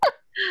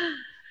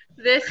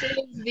This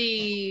is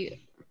the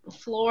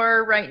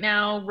floor right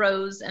now,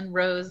 rows and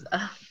rows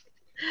of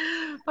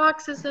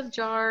boxes of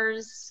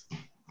jars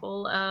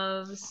full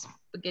of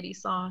spaghetti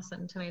sauce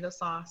and tomato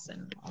sauce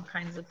and all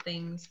kinds of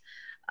things,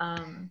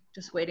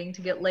 just waiting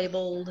to get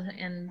labeled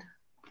and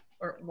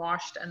or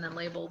washed and then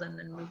labeled and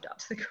then moved out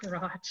to the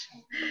garage.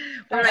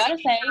 I gotta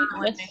say,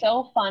 it's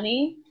so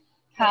funny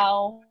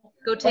how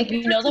go take like,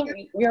 you know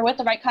that you're with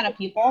the right kind of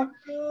people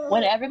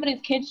when everybody's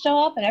kids show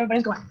up and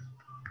everybody's going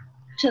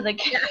to the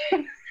kids.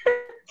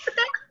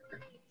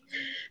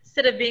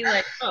 Instead of being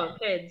like, oh,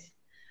 kids.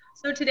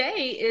 So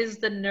today is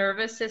the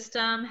nervous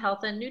system,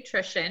 health and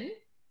nutrition.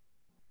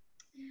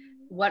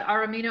 What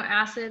are amino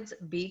acids?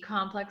 B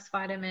complex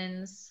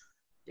vitamins,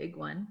 big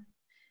one.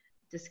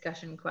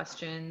 Discussion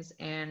questions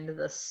and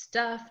the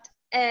stuffed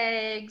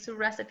eggs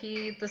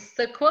recipe.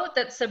 The quote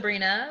that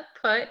Sabrina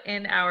put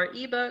in our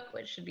ebook,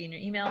 which should be in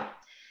your email,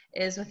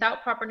 is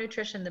without proper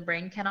nutrition, the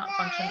brain cannot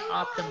function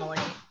optimally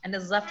and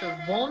is left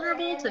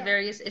vulnerable to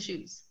various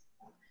issues.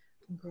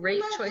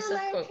 Great choice of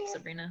quote,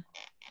 Sabrina.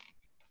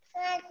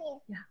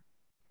 Yeah.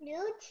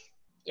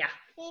 Yeah.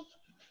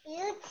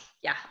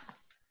 Yeah.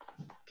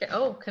 Okay.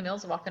 Oh,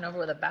 Camille's walking over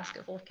with a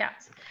basket full of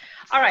cats.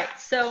 All right.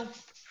 So,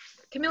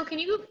 Camille, can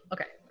you?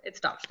 Okay, it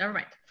stopped. Never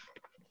mind.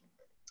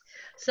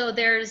 So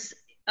there's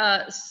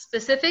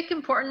specific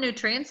important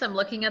nutrients. I'm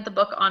looking at the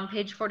book on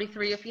page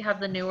 43. If you have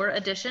the newer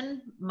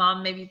edition,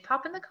 Mom, maybe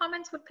pop in the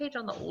comments what page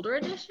on the older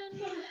edition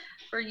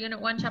for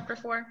Unit 1, Chapter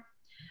 4.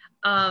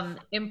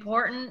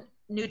 Important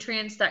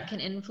nutrients that can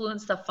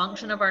influence the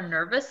function of our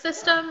nervous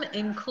system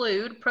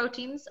include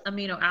proteins,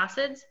 amino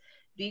acids,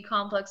 B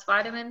complex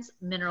vitamins,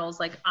 minerals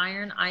like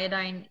iron,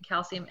 iodine,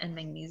 calcium, and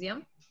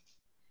magnesium.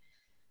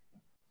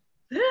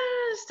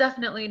 There's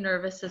definitely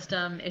nervous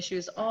system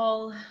issues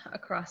all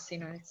across the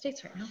United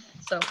States right now.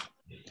 So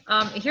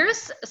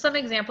here's some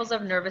examples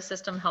of nervous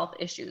system health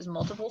issues.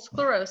 Multiple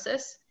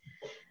sclerosis.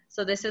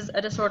 So this is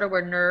a disorder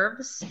where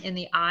nerves in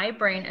the eye,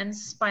 brain, and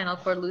spinal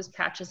cord lose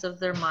patches of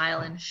their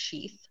myelin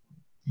sheath.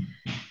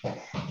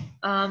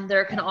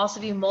 There can also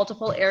be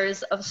multiple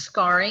areas of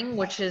scarring,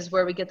 which is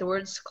where we get the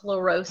word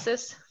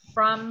sclerosis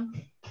from,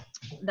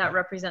 that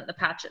represent the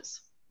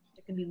patches.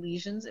 There can be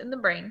lesions in the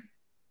brain.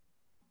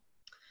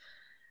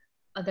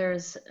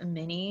 There's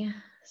many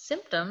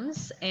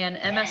symptoms, and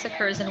MS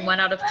occurs in 1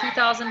 out of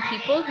 2,000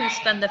 people who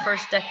spend the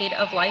first decade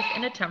of life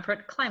in a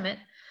temperate climate,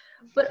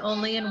 but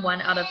only in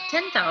 1 out of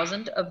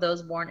 10,000 of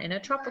those born in a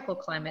tropical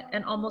climate,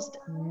 and almost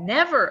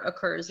never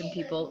occurs in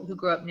people who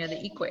grew up near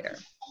the equator.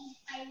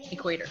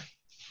 Equator,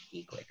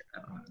 I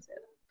don't know how to say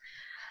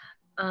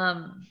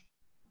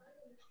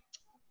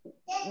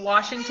it.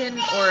 Washington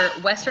or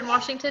Western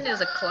Washington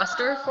is a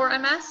cluster for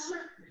MS.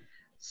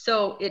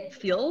 So it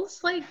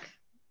feels like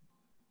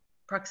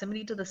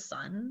proximity to the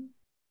sun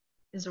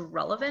is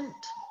irrelevant.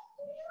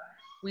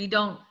 We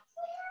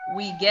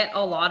get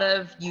a lot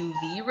of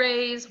UV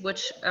rays,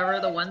 whichever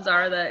the ones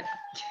are that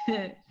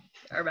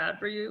are bad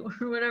for you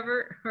or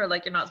whatever, or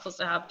like you're not supposed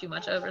to have too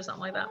much of or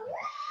something like that.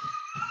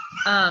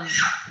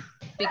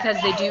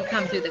 Because they do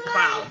come through the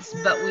clouds,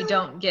 but we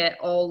don't get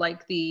all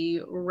like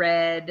the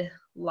red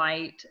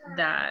light,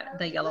 that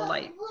the yellow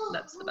light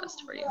that's the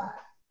best for you.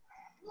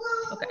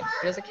 Okay,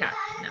 there's a cat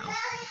now.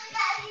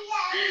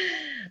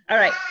 All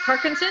right,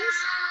 Parkinson's.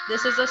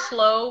 This is a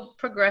slow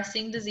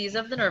progressing disease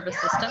of the nervous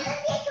system.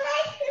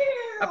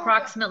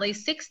 Approximately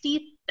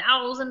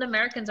 60,000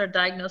 Americans are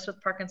diagnosed with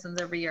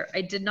Parkinson's every year.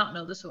 I did not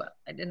know this.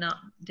 I did not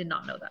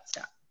know that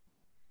stat.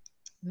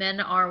 Men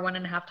are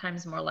 1.5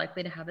 times more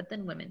likely to have it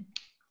than women.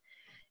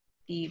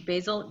 The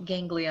basal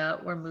ganglia,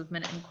 where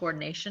movement and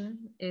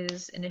coordination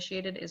is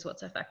initiated, is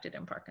what's affected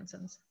in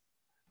Parkinson's.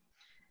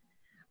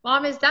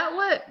 Mom, is that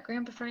what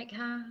Grandpa Frank had?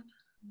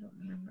 I don't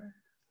remember.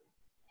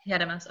 He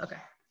had MS. Okay.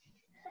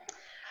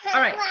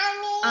 All right.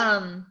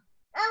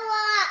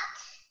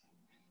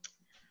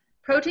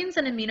 Proteins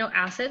and amino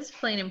acids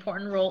play an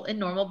important role in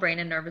normal brain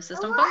and nervous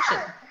system function,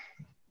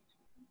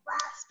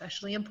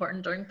 especially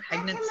important during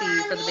pregnancy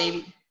for the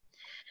baby.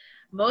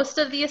 Most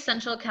of the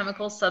essential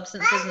chemical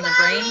substances in the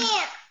brain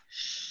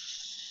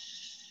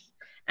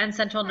and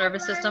central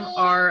nervous system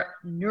are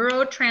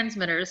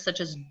neurotransmitters such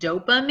as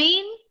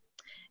dopamine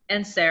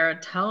and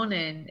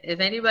serotonin. If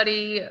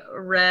anybody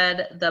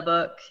read the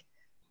book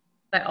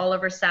by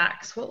Oliver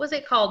Sacks, what was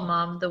it called,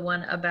 Mom? The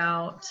one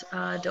about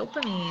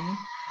dopamine.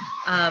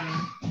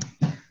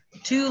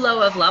 Too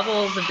low of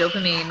levels of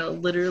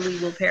dopamine literally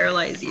will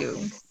paralyze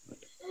you.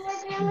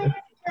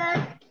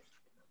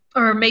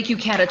 Or make you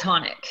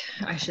catatonic,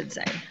 I should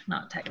say,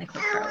 not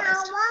technically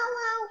paralyzed.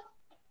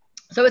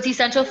 So it's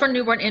essential for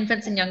newborn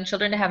infants and young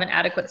children to have an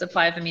adequate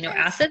supply of amino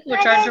acids,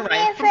 which are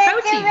derived from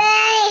protein.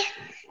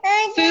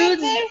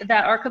 Foods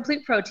that are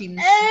complete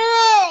proteins.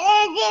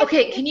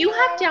 Okay, can you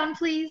hop down,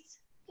 please?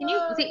 Can you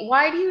see,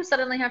 why do you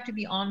suddenly have to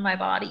be on my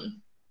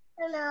body?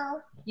 I don't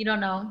know. You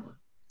don't know?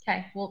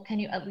 Okay, well, can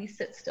you at least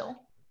sit still?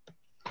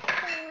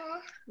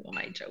 Who am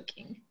I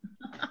joking?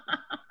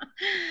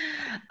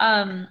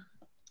 The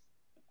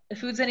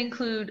foods that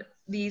include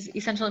these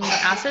essential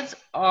amino acids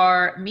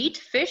are meat,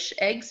 fish,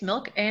 eggs,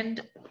 milk,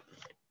 and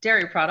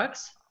dairy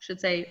products, should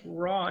say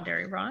raw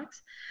dairy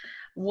products.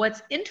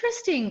 What's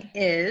interesting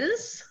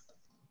is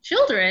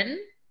children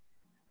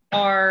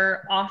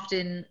are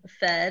often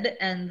fed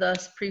and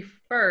thus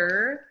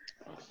prefer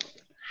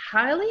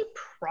highly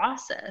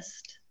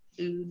processed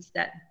foods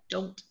that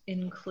don't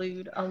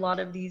include a lot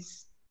of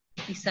these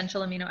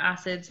essential amino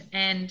acids.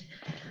 And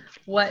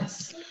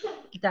what's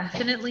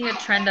definitely a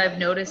trend I've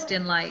noticed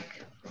in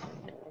like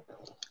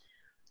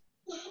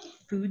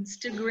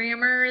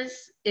foodstagrammers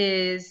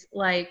is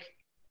like,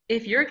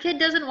 if your kid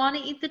doesn't want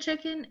to eat the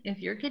chicken, if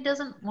your kid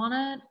doesn't want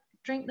to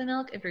drink the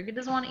milk, if your kid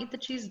doesn't want to eat the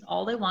cheese,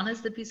 all they want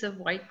is the piece of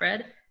white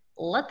bread,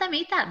 let them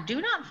eat that.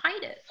 Do not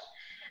fight it.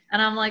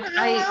 And I'm like,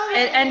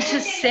 and to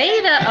say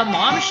that a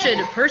mom should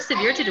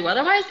persevere to do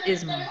otherwise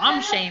is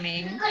mom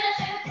shaming.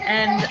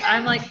 And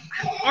I'm like,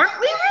 aren't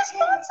we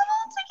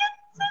responsible to get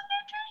some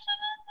nutrition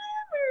in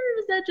them? Or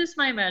is that just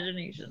my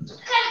imagination?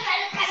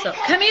 So,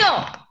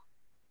 Camille,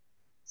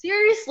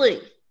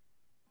 seriously,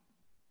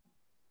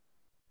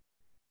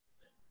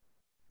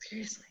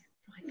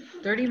 like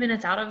 30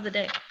 minutes out of the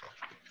day.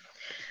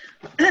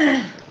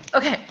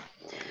 Okay.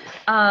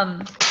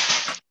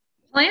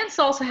 Plants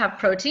also have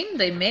protein.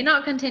 They may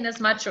not contain as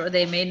much, or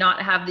they may not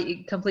have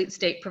the complete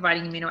state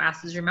providing amino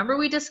acids. Remember,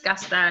 we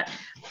discussed that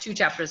 2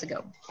 chapters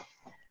ago.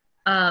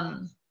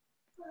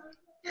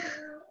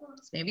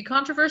 This may be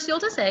controversial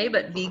to say,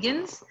 but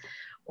vegans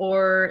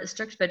or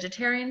strict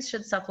vegetarians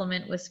should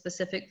supplement with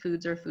specific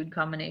foods or food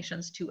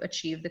combinations to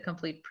achieve the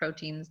complete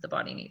proteins the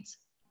body needs.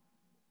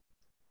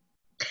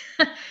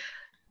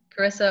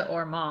 Carissa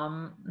or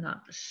mom,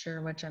 not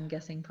sure which, I'm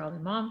guessing probably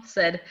mom,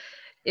 said,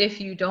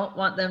 if you don't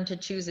want them to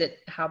choose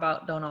it, how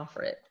about don't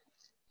offer it?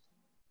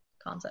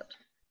 Concept.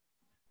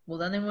 Well,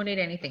 then they won't eat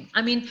anything.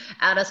 I mean,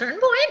 at a certain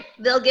point,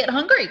 they'll get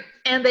hungry,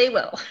 and they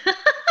will.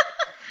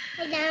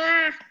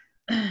 Say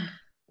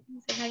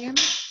hi again.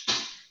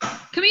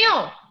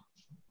 Camille.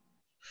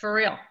 For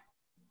real.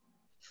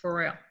 For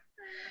real.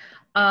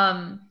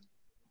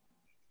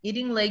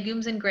 Eating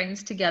legumes and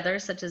grains together,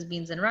 such as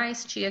beans and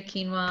rice, chia,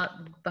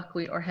 quinoa,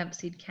 buckwheat, or hemp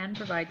seed, can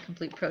provide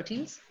complete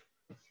proteins.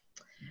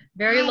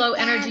 Very low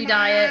energy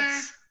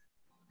diets.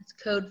 It's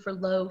code for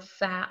low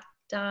fat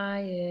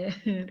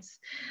diets.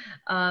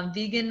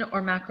 Vegan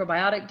or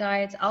macrobiotic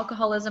diets.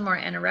 Alcoholism or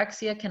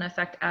anorexia can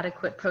affect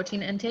adequate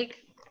protein intake.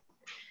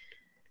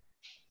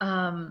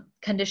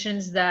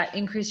 Conditions that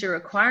increase your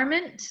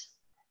requirement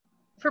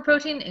for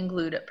protein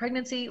include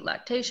pregnancy,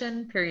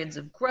 lactation, periods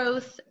of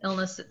growth,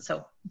 illnesses,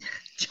 so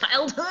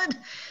childhood,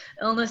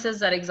 illnesses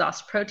that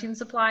exhaust protein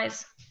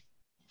supplies.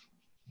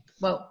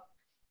 Whoa,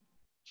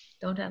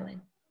 don't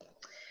Adeline.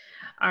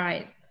 All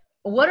right,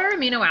 what are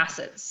amino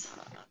acids?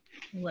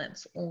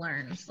 Let's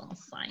learn some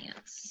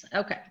science.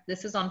 Okay,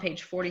 this is on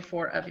page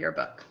 44 of your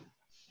book.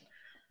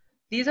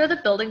 These are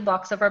the building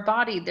blocks of our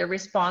body. They're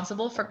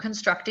responsible for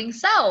constructing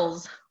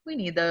cells. We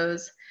need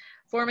those.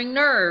 Forming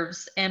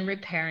nerves and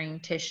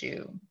repairing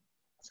tissue.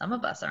 Some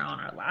of us are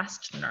on our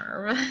last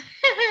nerve.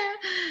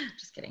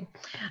 Just kidding.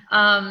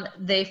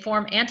 They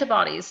form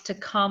antibodies to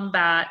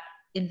combat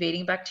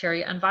invading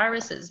bacteria and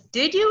viruses.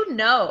 Did you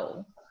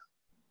know,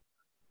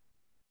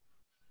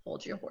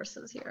 hold your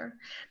horses here,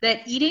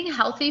 that eating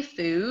healthy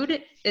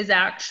food is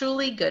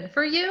actually good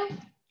for you?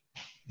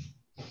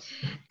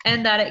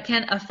 And that it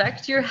can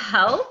affect your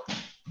health?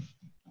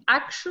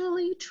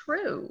 Actually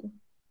true.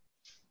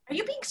 Are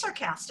you being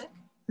sarcastic?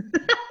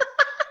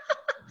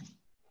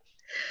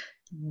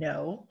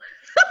 No.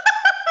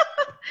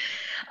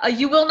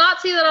 You will not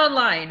see that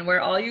online,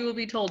 where all you will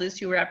be told is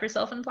to wrap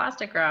yourself in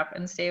plastic wrap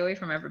and stay away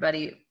from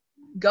everybody.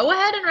 Go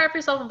ahead and wrap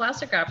yourself in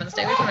plastic wrap and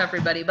stay away from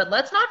everybody, but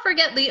let's not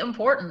forget the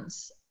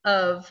importance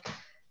of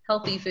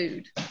healthy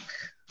food.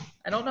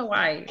 I don't know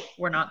why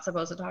we're not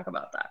supposed to talk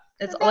about that.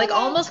 It's like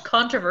almost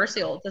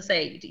controversial to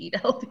say to eat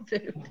healthy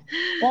food.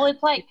 Well,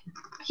 it's like,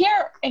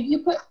 here, if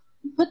you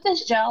put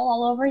this gel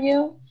all over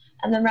you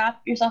and then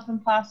wrap yourself in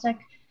plastic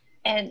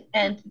and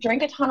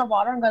drink a ton of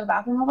water and go to the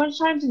bathroom a whole bunch of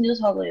times, and you'll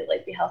totally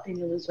like be healthy and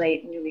you'll lose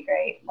weight and you'll be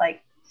great.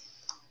 Like,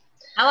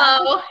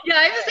 hello. Yeah,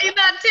 I've seen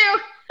that too.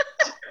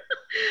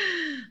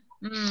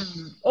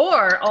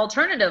 Or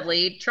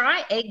alternatively,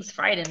 try eggs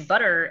fried in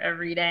butter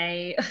every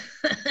day.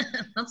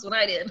 That's what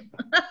I did.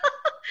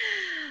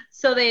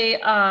 So they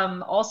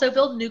also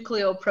build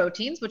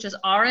nucleoproteins, which is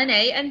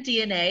RNA and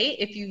DNA.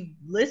 If you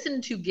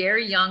listen to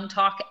Gary Young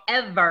talk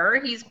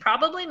ever, he's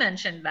probably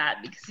mentioned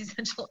that because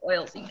essential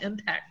oils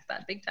impact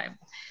that big time.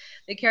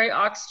 They carry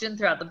oxygen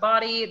throughout the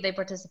body. They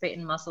participate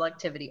in muscle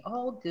activity.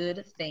 All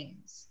good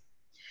things.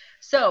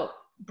 So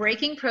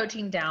breaking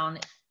protein down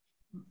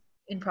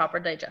in proper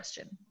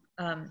digestion.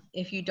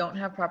 If you don't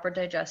have proper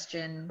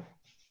digestion,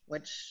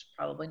 which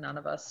probably none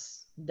of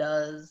us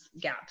does,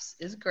 GAPS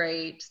is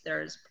great.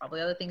 There's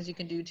probably other things you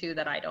can do too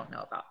that I don't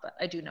know about, but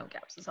I do know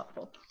GAPS is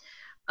helpful.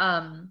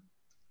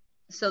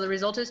 So the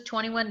result is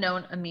 21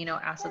 known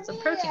amino acids and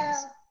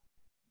proteins.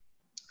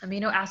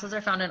 Amino acids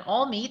are found in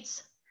all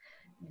meats,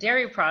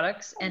 dairy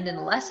products, and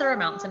in lesser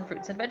amounts in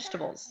fruits and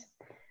vegetables.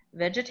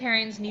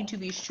 Vegetarians need to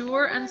be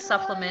sure and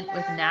supplement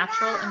with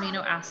natural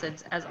amino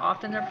acids, as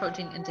often their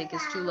protein intake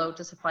is too low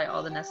to supply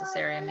all the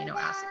necessary amino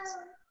acids.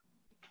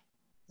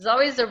 There's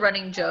always a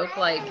running joke,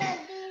 like,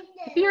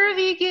 if you're a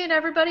vegan,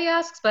 everybody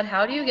asks, but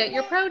how do you get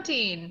your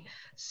protein?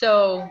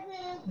 So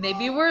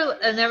maybe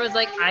and there was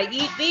like, I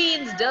eat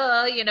beans,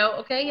 duh, you know,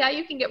 okay, yeah,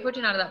 you can get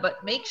protein out of that,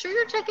 but make sure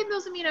you're checking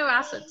those amino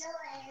acids.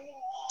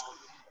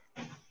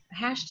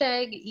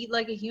 Hashtag eat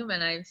like a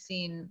human. I've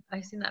seen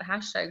that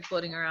hashtag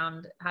floating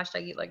around,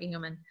 hashtag eat like a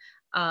human,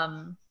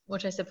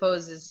 which I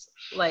suppose is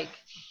like,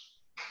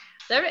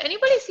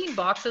 anybody seen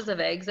boxes of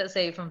eggs that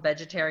say from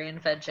vegetarian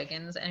fed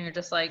chickens, and you're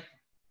just like,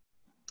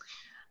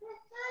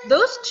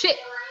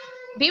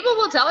 people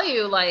will tell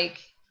you, like,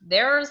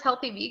 there's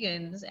healthy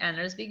vegans and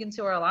there's vegans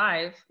who are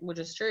alive, which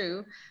is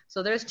true.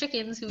 So there's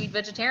chickens who eat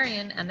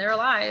vegetarian and they're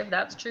alive.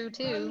 That's true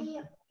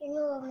too.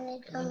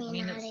 Doesn't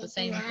mean it's the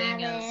same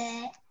thing as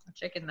a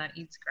chicken that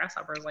eats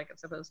grasshoppers like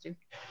it's supposed to.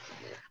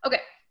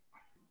 Okay.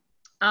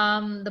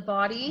 The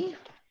body.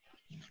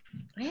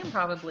 I am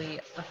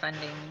probably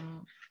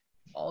offending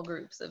all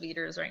groups of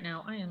eaters right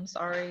now. I am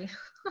sorry.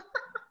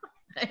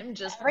 I'm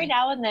just every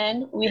now and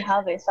then we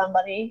have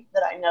somebody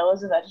that I know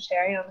is a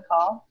vegetarian on the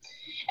call,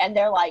 and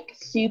they're like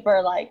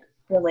super like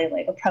really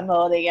like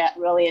promoting it,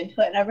 really into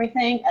it and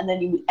everything. And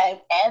then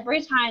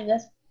every time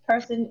this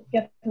person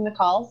gets in the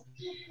calls,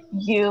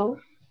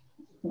 you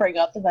bring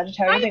up the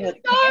vegetarian thing. And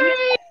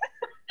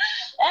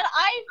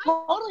I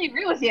totally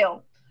agree with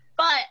you,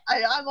 but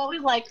I'm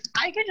always like,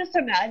 I can just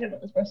imagine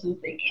what this person is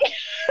thinking.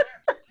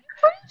 I'm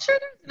pretty sure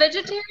there's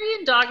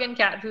vegetarian dog and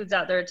cat foods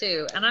out there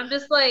too, and I'm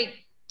just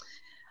like,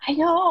 I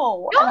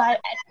know.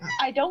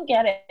 I don't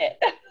get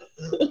it.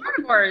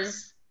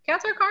 Carnivores.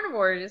 Cats are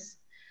carnivores.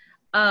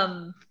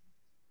 Tara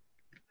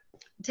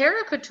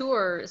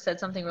Couture said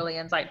something really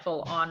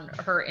insightful on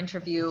her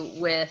interview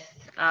with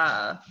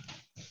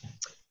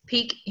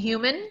Peak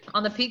Human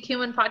on the Peak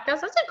Human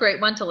podcast. That's a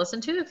great one to listen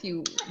to if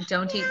you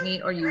don't eat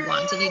meat, or you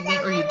want to eat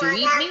meat, or you do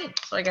eat meat.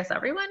 So I guess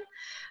everyone.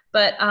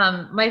 But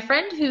my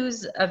friend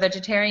who's a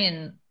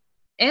vegetarian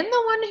and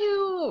the one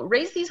who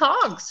raised these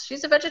hogs,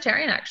 she's a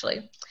vegetarian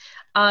actually.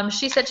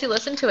 She said she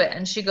listened to it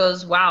and she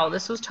goes, wow,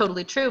 this was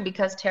totally true,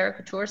 because Tara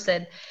Couture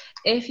said,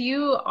 if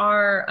you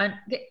are,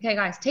 okay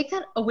guys, take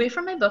that away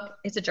from my book.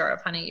 It's a jar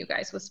of honey, you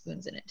guys, with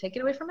spoons in it. Take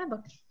it away from my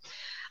book.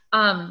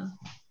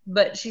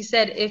 But she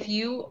said, if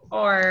you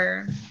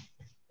are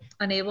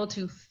unable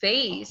to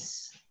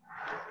face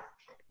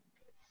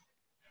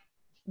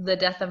the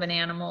death of an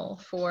animal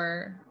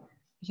for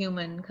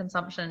human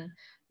consumption,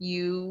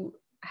 you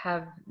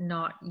have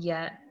not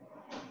yet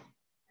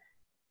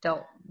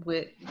dealt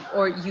with,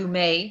 or you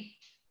may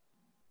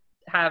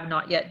have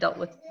not yet dealt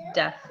with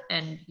death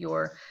and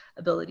your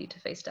ability to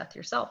face death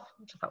yourself,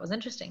 which I thought was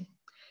interesting.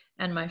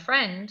 And my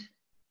friend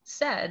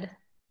said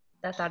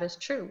that that is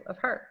true of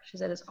her. She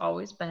said it's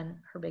always been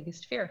her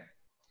biggest fear,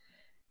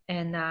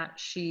 and that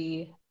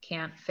she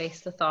can't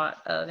face the thought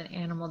of an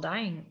animal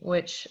dying,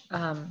 which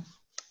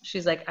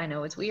she's like, I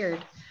know it's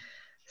weird.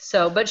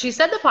 So, but she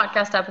said the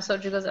podcast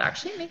episode, she goes, it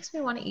actually makes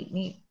me want to eat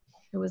meat.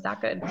 It was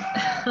that good.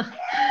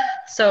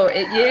 So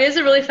it is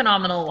a really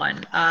phenomenal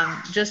one.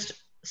 Just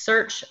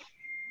search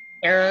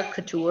Tara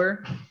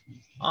Couture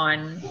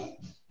on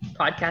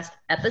podcast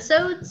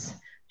episodes.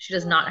 She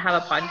does not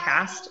have a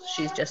podcast.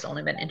 She's just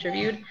only been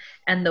interviewed.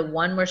 And the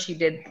one where she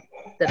did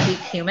the Peak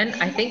Human,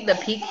 I think the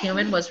Peak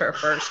Human was her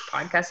first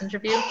podcast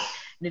interview.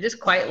 And it is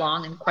quite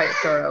long and quite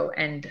thorough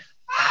and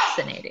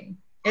fascinating.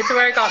 It's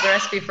where I got the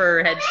recipe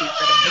for head sheets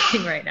that I'm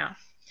making right now.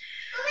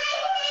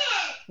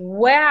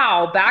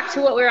 Wow, back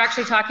to what we were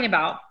actually talking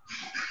about.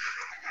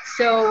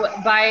 So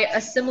by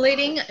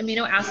assimilating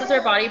amino acids,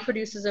 our body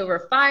produces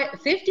over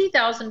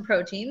 50,000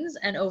 proteins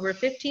and over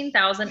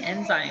 15,000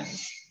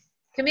 enzymes.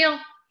 Camille.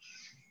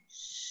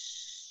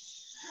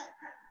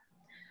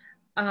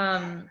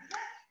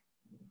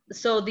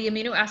 So the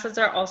amino acids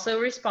are also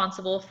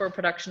responsible for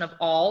production of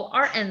all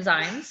our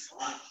enzymes,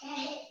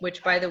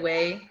 which, by the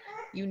way,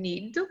 you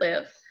need to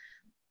live,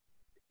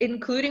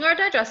 including our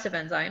digestive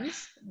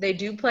enzymes. They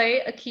do play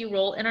a key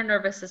role in our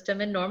nervous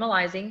system in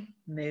normalizing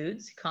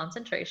moods,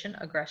 concentration,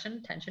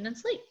 aggression, tension, and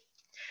sleep.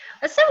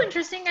 That's so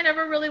interesting. I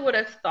never really would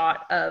have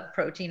thought of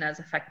protein as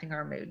affecting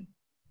our mood.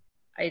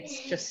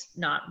 It's just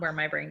not where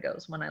my brain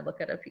goes when I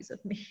look at a piece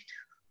of meat.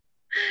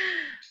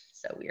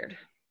 So weird.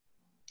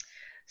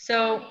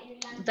 So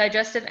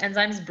digestive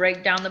enzymes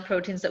break down the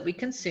proteins that we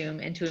consume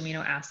into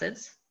amino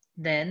acids.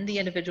 Then the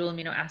individual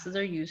amino acids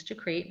are used to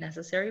create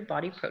necessary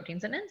body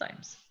proteins and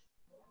enzymes.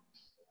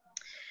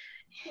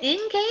 In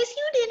case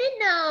you didn't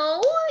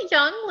know,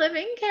 Young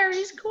Living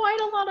carries quite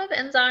a lot of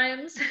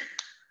enzymes.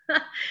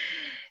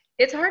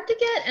 It's hard to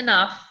get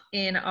enough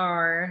in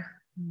our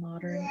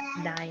modern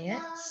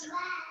diets,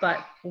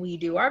 but we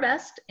do our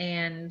best,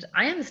 and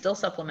I am still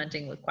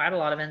supplementing with quite a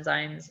lot of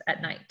enzymes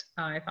at night.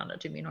 I found it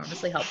to be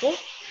enormously helpful,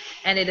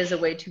 and it is a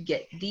way to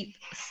get deep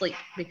sleep,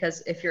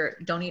 because if you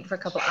don't eat for a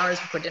couple hours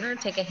before dinner,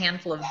 take a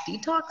handful of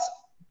detox.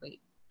 Wait,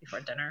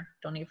 before dinner,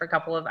 don't eat for a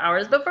couple of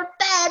hours before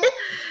bed. bed.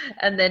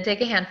 And then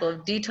take a handful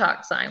of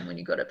detoxime when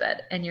you go to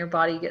bed, and your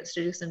body gets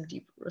to do some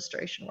deep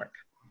restoration work.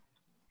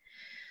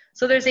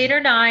 So there's 8 or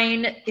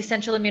 9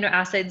 essential amino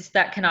acids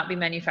that cannot be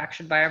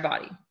manufactured by our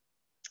body.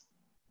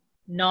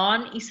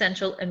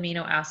 Non-essential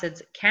amino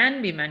acids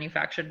can be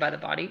manufactured by the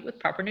body with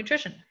proper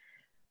nutrition.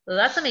 So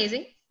that's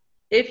amazing.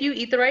 If you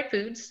eat the right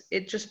foods,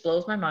 it just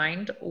blows my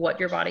mind what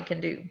your body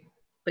can do.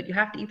 But you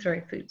have to eat the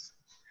right foods.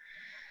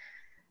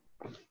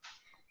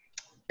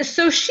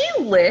 So she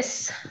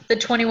lists the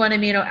 21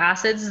 amino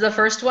acids. The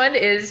first one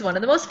is one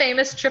of the most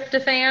famous,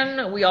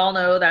 tryptophan. We all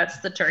know that's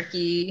the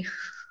turkey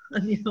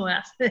amino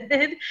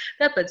acid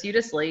that puts you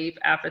to sleep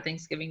after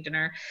Thanksgiving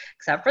dinner,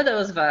 except for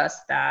those of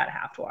us that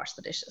have to wash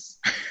the dishes.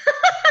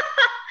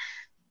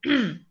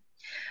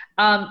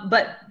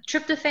 But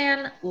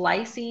tryptophan,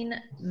 lysine,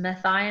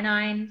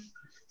 methionine,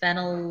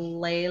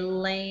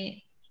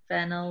 phenylalanine,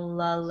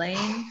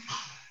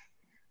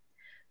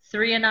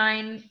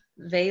 threonine,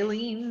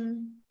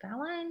 valine,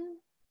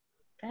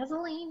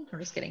 I'm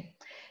just kidding.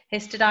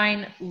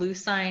 Histidine,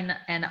 leucine,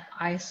 and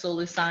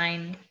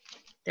isoleucine.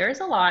 There is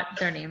a lot.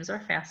 Their names are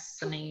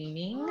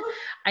fascinating.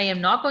 I am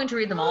not going to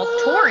read them all.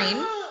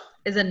 Taurine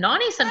is a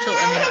non-essential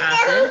amino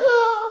acid.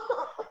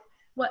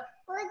 What?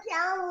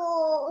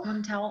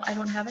 One towel. I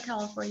don't have a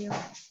towel for you.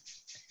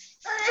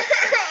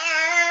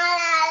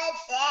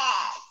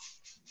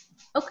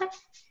 Okay.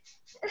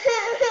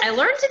 I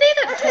learned today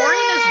that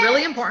taurine is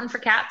really important for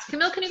cats.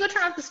 Camille, can you go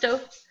turn off the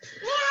stove?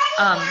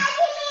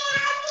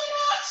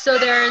 So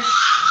there's...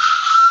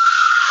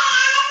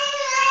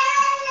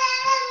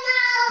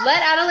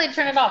 Let Adelaide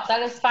turn it off.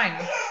 That is fine.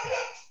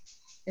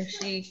 If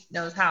she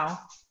knows how.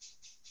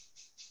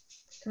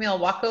 Camille,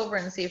 walk over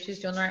and see if she's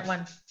doing the right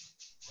one.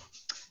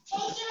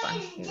 This is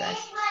fun, you guys.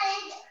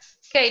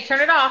 Okay, turn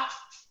it off.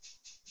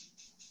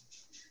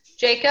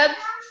 Jacob.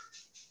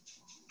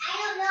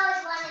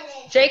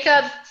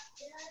 Jacob,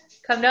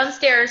 come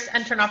downstairs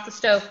and turn off the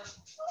stove.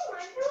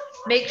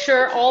 Make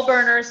sure all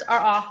burners are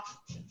off.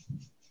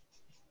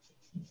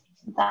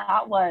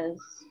 That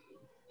was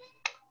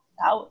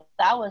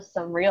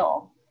some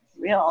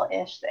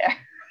real-ish there.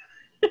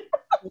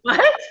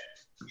 What?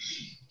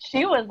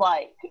 She was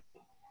like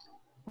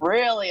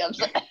really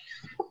upset.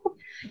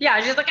 Yeah,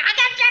 she's like, I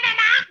can't turn it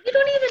off. You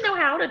don't even know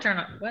how to turn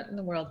it. What in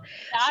the world?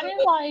 That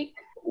is like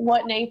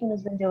what Nathan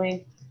has been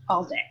doing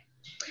all day.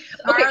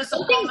 Tomorrow's the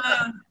full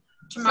moon.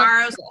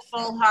 Tomorrow's the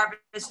full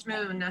harvest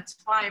moon. That's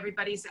why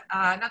everybody's,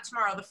 not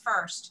tomorrow, the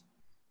 1st.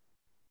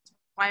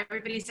 Why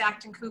everybody's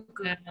acting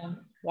cuckoo.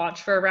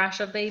 Watch for a rash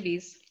of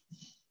babies.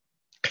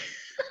 I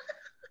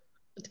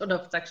don't know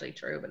if it's actually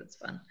true, but it's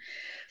fun.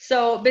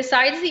 So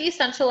besides the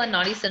essential and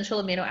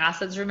non-essential amino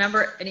acids,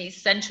 remember an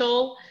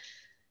essential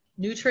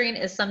nutrient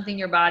is something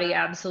your body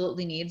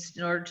absolutely needs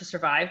in order to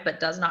survive, but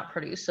does not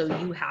produce. So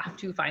you have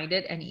to find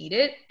it and eat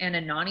it. And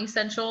a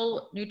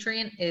non-essential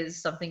nutrient is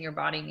something your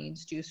body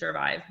needs to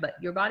survive, but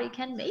your body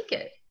can make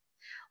it.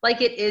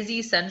 Like it is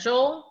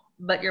essential,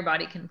 but your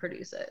body can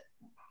produce it.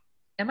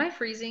 Am I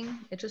freezing?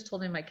 It just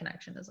told me my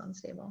connection is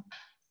unstable.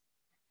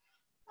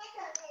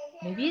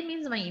 Maybe it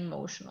means my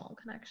emotional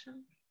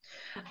connection.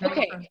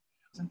 Okay.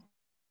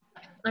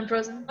 I'm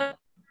frozen.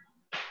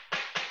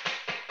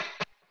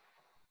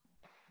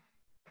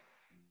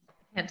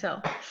 Can't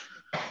tell.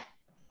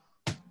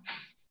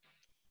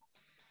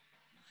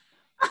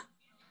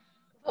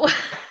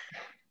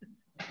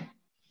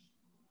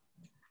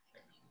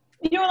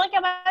 You were like,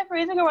 am I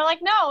freezing? And we're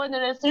like, no. And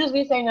then as soon as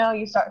we say no,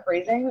 you start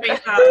freezing.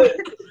 Oh,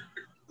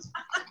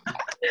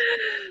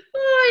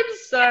 I'm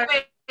sorry.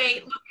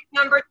 Wait, look at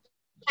number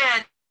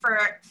 10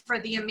 for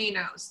the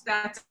aminos.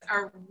 That's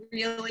a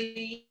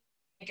really,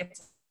 I think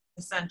it's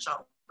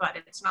essential, but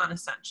it's not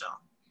essential.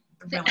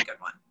 A really good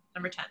one.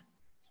 Number 10.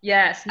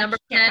 Yes, number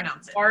 10,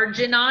 pronounce it.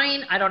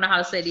 arginine. I don't know how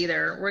to say it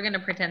either. We're going to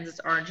pretend it's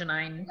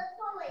arginine.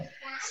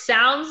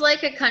 Sounds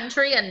like a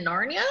country in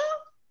Narnia,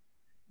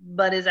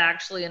 but is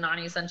actually a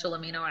non-essential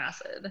amino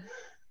acid.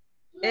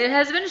 It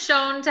has been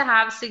shown to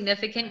have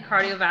significant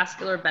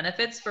cardiovascular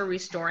benefits for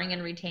restoring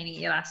and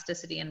retaining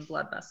elasticity in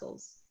blood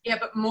vessels. Yeah,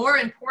 but more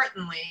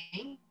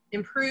importantly,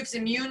 improves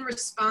immune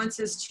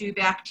responses to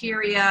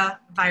bacteria,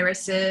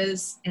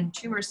 viruses, and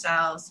tumor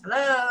cells.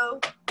 Hello?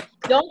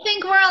 Don't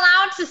think we're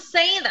allowed to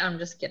say that. I'm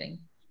just kidding.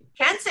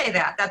 Can say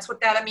that. That's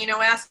what that amino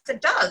acid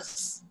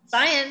does.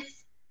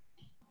 Science.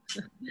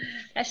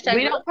 Hashtag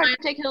We don't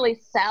particularly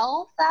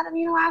sell that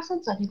amino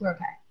acid, so I think we're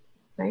okay,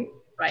 right?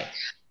 Right.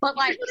 But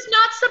like, We're just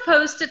not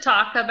supposed to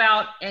talk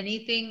about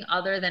anything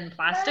other than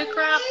plastic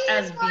wrap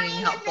as being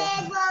helpful.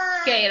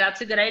 Okay,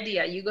 that's a good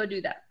idea. You go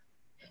do that.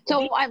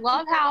 so I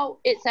love how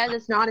it says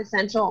it's not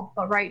essential,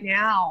 but right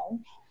now,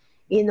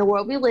 in the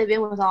world we live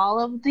in with all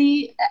of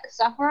the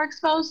stuff we're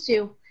exposed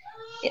to,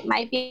 it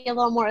might be a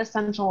little more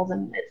essential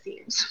than it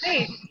seems.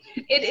 Hey,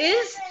 it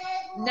is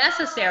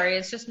necessary.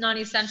 It's just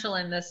non-essential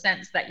in the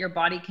sense that your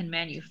body can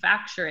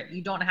manufacture it.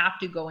 You don't have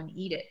to go and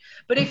eat it.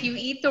 But if you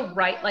eat the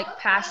right, like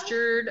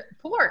pastured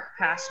pork,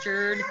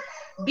 pastured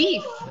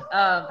beef,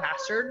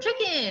 pastured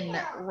chicken,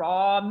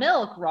 raw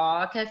milk,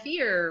 raw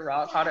kefir,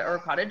 raw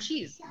cottage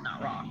cheese,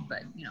 not raw,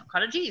 but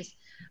cottage cheese,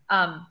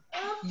 you'll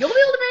be able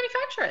to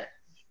manufacture it.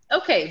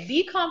 Okay,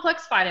 B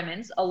complex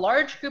vitamins, a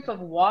large group of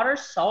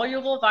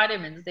water-soluble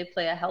vitamins. They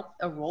play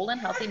a role in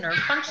healthy nerve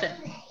function.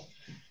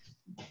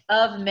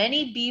 Of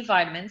many B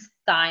vitamins,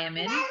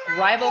 thiamine,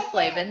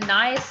 riboflavin,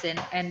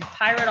 niacin, and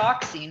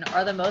pyridoxine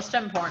are the most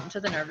important to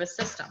the nervous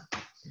system.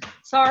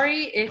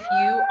 Sorry if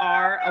you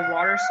are a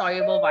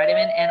water-soluble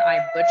vitamin and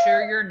I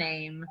butcher your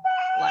name,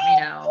 let me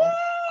know.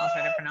 I'll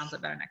try to pronounce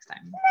it better next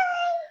time.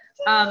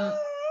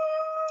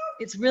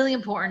 It's really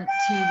important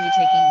to be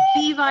taking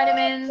B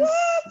vitamins.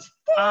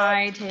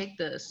 I take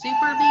the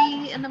Super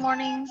B in the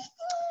morning.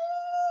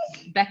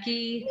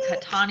 Becky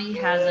Katani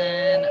has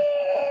an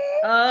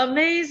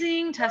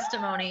amazing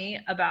testimony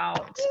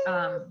about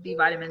B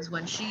vitamins.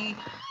 When she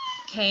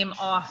came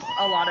off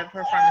a lot of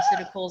her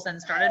pharmaceuticals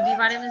and started B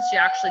vitamins, she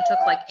actually took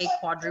like a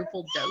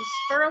quadruple dose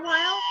for a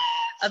while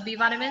of B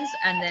vitamins.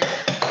 And then,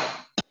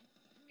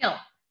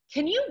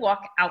 can you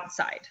walk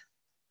outside,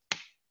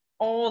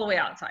 all the way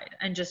outside,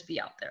 and just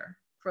be out there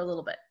for a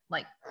little bit?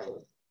 Like,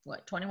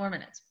 what, 20 more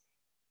minutes?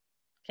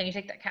 Can you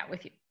take that cat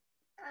with you?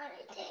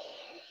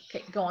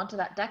 Okay, go onto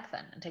that deck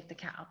then and take the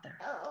cat out there.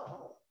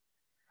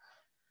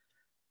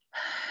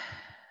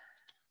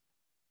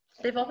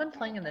 They've all been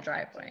playing in the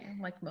driveway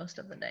like most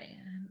of the day.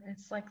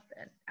 It's like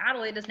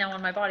Adelaide is now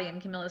on my body and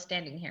Camilla's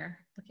standing here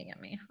looking at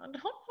me. I don't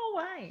know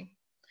why.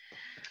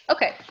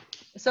 Okay,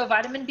 so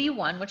vitamin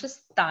B1, which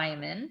is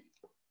thiamine,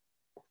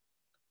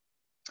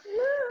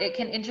 it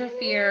can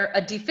interfere,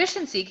 a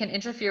deficiency can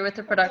interfere with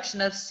the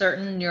production of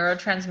certain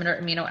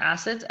neurotransmitter amino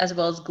acids as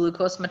well as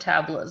glucose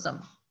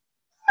metabolism.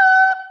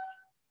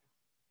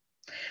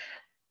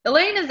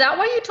 Elaine, is that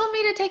why you told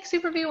me to take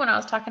Super B when I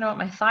was talking about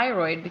my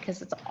thyroid?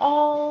 Because it's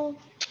all,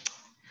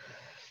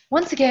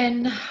 once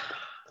again,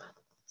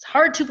 it's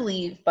hard to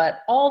believe, but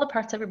all the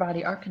parts of your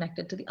body are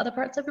connected to the other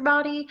parts of your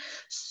body.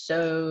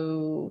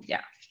 So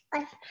yeah.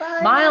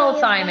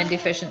 Mild thiamine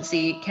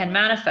deficiency can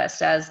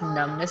manifest as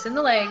numbness in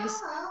the legs,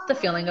 the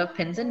feeling of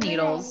pins and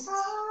needles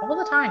all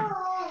the time,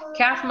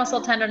 calf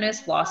muscle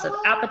tenderness, loss of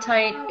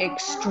appetite.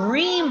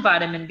 Extreme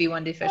vitamin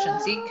B1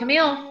 deficiency,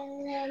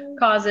 Camille,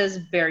 causes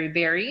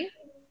beriberi,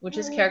 which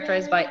is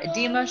characterized by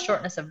edema,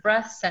 shortness of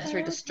breath,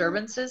 sensory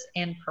disturbances,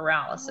 and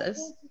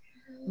paralysis.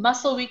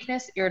 Muscle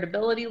weakness,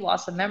 irritability,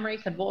 loss of memory,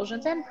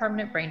 convulsions, and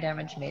permanent brain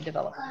damage may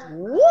develop.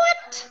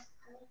 What?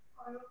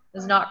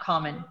 Is not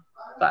common,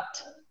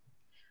 but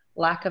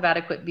lack of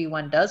adequate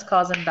B1 does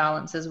cause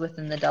imbalances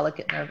within the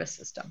delicate nervous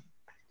system.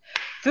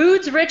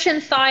 Foods rich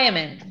in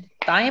thiamine.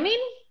 Thiamine?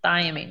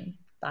 Thiamine?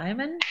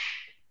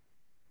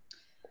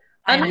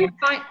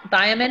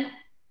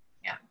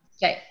 Yeah.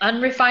 Okay.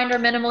 Unrefined or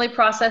minimally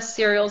processed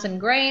cereals and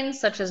grains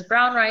such as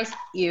brown rice,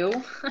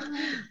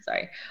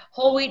 sorry,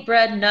 whole wheat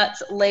bread,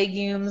 nuts,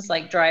 legumes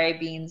like dry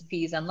beans,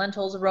 peas, and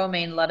lentils,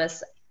 romaine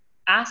lettuce,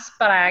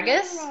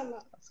 asparagus,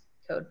 that's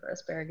code for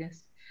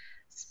asparagus,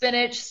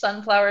 spinach,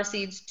 sunflower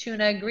seeds,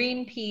 tuna,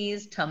 green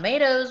peas,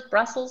 tomatoes,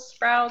 Brussels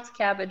sprouts,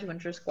 cabbage,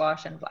 winter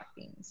squash, and black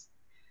beans.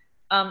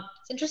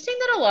 It's interesting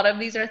that a lot of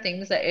these are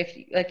things that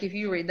if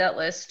you read that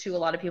list to a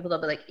lot of people,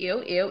 they'll be like,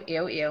 ew, ew,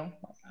 ew, ew.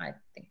 I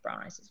think brown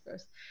rice is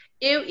gross.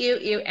 Ew, ew,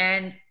 ew,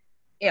 and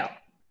ew. I'm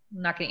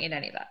not going to eat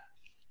any of that.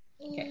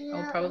 Okay,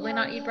 I'll probably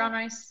not eat brown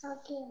rice,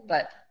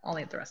 but I'll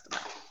eat the rest of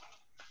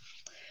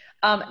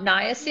that.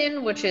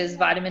 Niacin, which is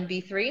vitamin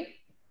B3.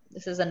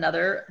 This is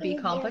another B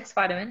complex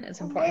vitamin.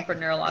 It's important for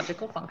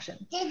neurological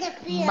function.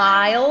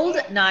 Mild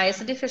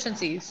niacin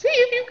deficiency. See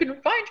if you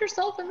can find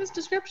yourself in this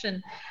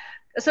description.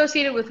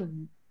 Associated with,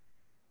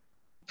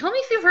 tell me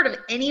if you've heard of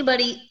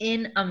anybody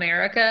in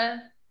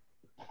America,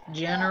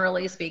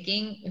 generally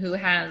speaking, who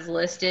has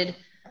listed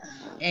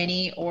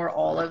any or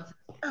all of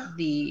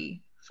the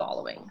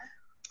following: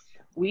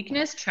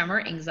 weakness,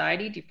 tremor,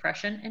 anxiety,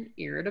 depression, and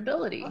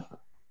irritability.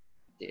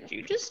 Did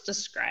you just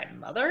describe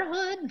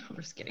motherhood? I'm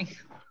just kidding.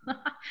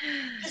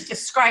 Just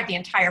describe the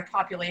entire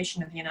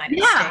population of the United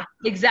States. Yeah,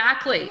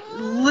 exactly.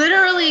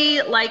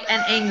 Literally like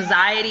an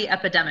anxiety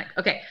epidemic.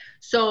 Okay,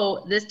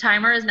 so this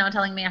timer is now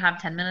telling me I have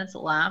 10 minutes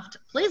left.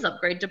 Please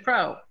upgrade to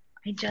Pro.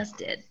 I just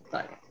did,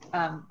 but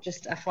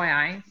just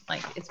FYI,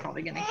 like it's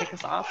probably gonna kick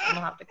us off and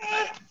we'll have to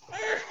cut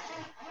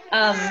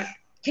it.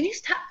 Can you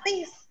stop,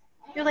 please?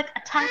 You're like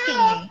attacking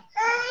me.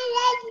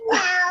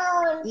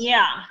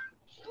 Yeah.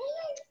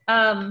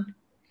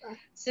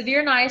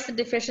 Severe niacin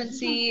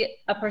deficiency,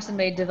 a person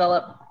may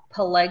develop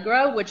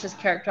pellagra, which is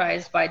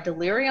characterized by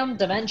delirium,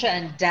 dementia,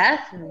 and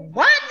death.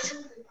 What?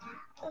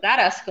 That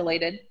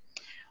escalated.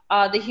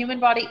 The human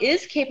body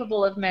is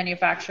capable of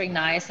manufacturing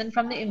niacin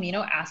from the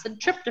amino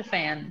acid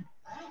tryptophan.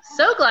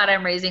 So glad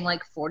I'm raising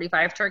like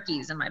 45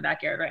 turkeys in my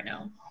backyard right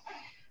now.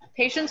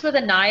 Patients with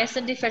a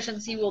niacin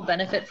deficiency will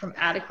benefit from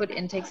adequate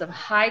intakes of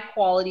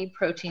high-quality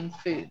protein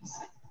foods.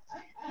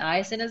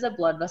 Niacin is a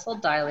blood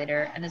vessel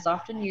dilator and is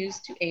often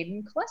used to aid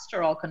in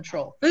cholesterol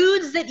control.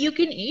 Foods that you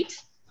can eat.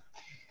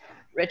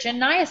 Rich in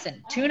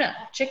niacin: tuna,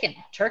 chicken,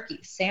 turkey,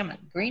 salmon,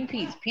 green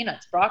peas,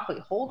 peanuts, broccoli,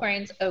 whole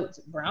grains, oats,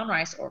 brown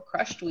rice, or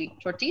crushed wheat.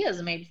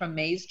 Tortillas made from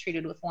maize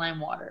treated with lime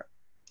water.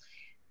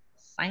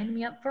 Sign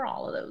me up for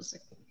all of those,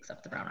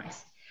 except the brown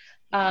rice.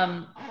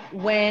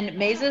 When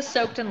maize is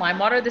soaked in lime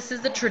water, this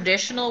is the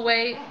traditional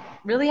way,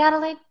 really,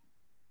 Adelaide,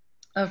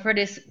 of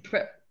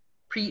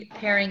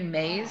preparing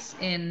maize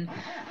in,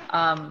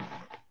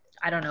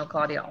 I don't know,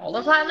 Claudia, all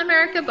of Latin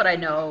America, but I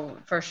know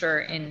for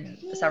sure in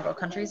several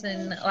countries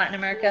in Latin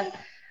America,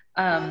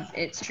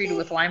 it's treated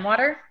with lime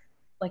water,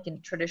 like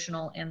in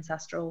traditional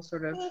ancestral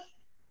sort of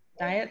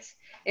diets.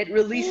 It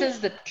releases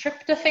the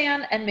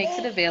tryptophan and makes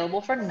it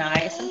available for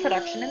niacin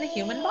production in the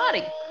human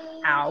body.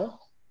 Ow.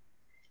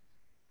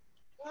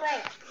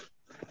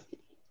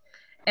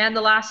 And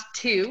the last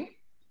two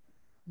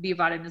B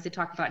vitamins they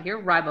talk about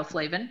here,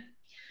 riboflavin.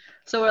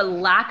 So a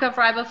lack of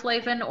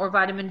riboflavin or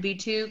vitamin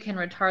B2 can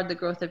retard the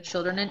growth of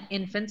children and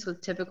infants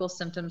with typical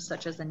symptoms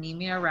such as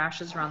anemia,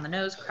 rashes around the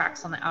nose,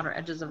 cracks on the outer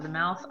edges of the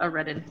mouth, a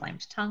red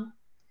inflamed tongue.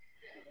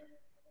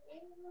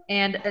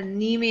 And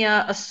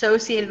anemia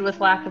associated with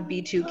lack of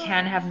B2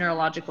 can have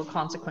neurological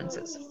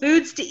consequences.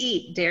 Foods to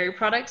eat: dairy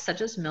products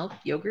such as milk,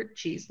 yogurt,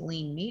 cheese,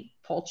 lean meat,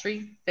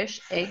 poultry,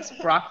 fish, eggs,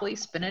 broccoli,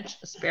 spinach,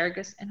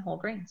 asparagus, and whole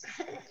grains.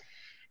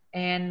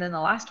 And then the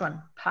last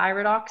one,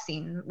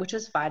 pyridoxine, which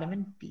is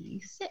vitamin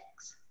B6.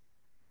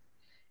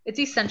 It's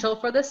essential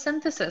for the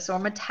synthesis or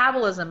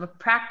metabolism of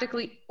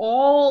practically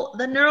all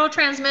the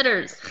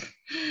neurotransmitters.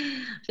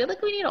 I feel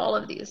like we need all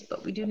of these,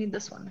 but we do need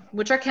this one,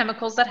 which are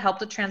chemicals that help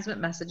to transmit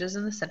messages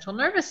in the central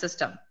nervous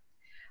system.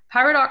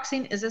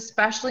 Pyridoxine is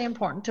especially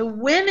important to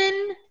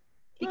women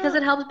because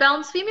it helps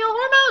balance female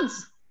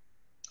hormones.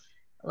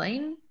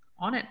 Elaine,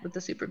 on it with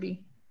the super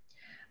B.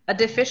 A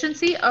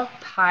deficiency of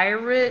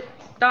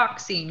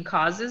pyridoxine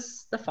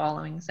causes the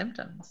following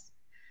symptoms: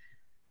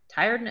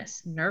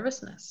 tiredness,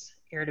 nervousness,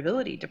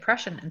 irritability,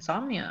 depression,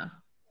 insomnia,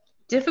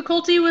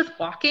 difficulty with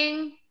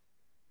walking.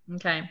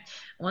 Okay, I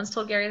once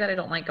told Gary that I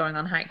don't like going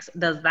on hikes.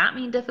 Does that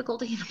mean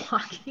difficulty in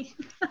walking?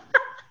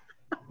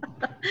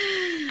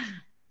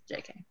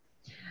 JK,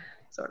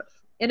 sort of.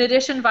 In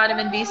addition,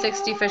 vitamin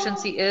B6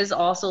 deficiency is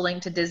also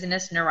linked to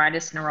dizziness,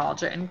 neuritis,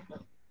 neuralgia, and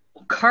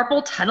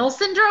carpal tunnel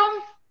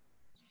syndrome.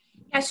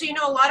 Yeah, so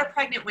a lot of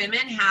pregnant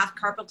women have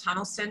carpal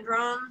tunnel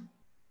syndrome.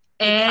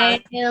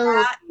 And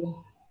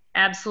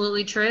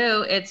absolutely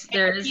true.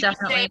 There is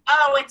definitely. Say,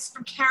 oh, it's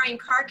from carrying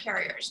car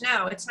carriers.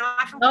 No, it's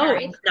not from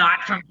carrying. It's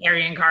not from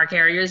carrying car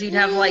carriers. You'd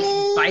have like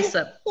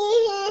bicep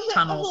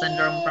tunnel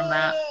syndrome from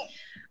that.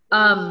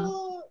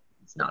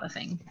 It's not a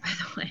thing, by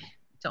the way.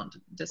 Don't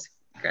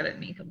discredit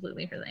me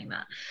completely for saying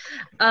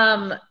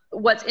that.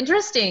 What's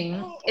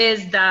interesting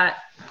is that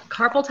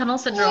carpal tunnel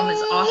syndrome is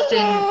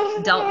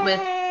often dealt with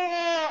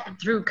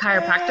through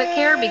chiropractic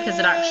care because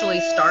it actually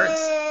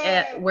starts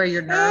at where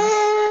your nerves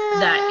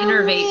that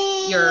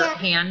innervate your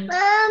hand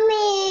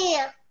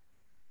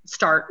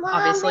start,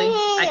 obviously,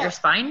 at your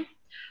spine.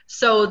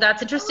 So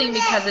that's interesting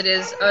because it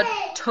is a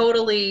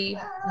totally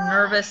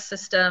nervous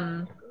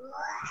system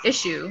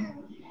issue.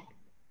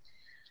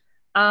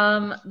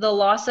 The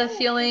loss of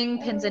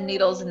feeling, pins and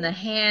needles in the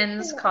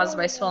hands caused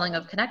by swelling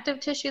of connective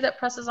tissue that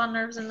presses on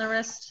nerves in the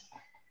wrist.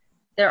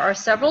 There are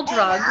several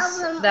drugs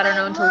that are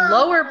known to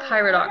lower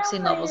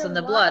pyridoxine levels in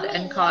the blood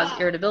and cause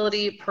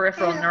irritability,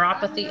 peripheral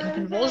neuropathy, and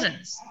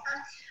convulsions.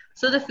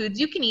 So the foods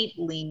you can eat: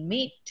 lean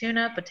meat,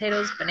 tuna,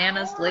 potatoes,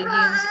 bananas,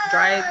 legumes,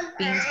 dry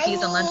beans,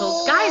 peas, and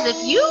lentils. Guys,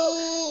 if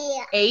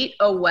you ate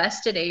a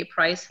West Today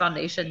Price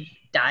Foundation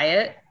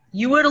diet,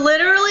 you would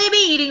literally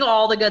be eating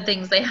all the good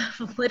things they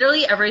have,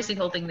 literally every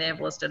single thing they have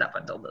listed up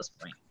until this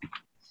point.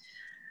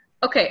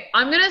 Okay,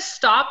 I'm going to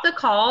stop the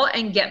call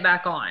and get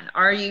back on.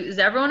 Is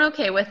everyone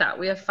okay with that?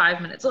 We have 5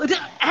 minutes.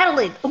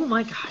 Adelaide, oh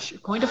my gosh, you're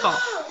going to fall.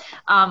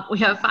 We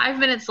have 5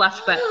 minutes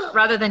left, but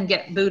rather than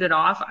get booted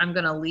off, I'm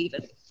going to leave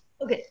it.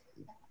 Okay,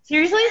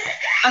 seriously?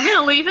 I'm going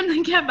to leave and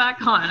then get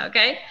back on,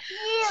 okay?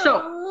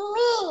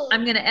 So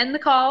I'm going to end the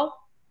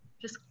call.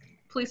 Just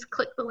please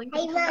click the link.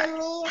 And come back.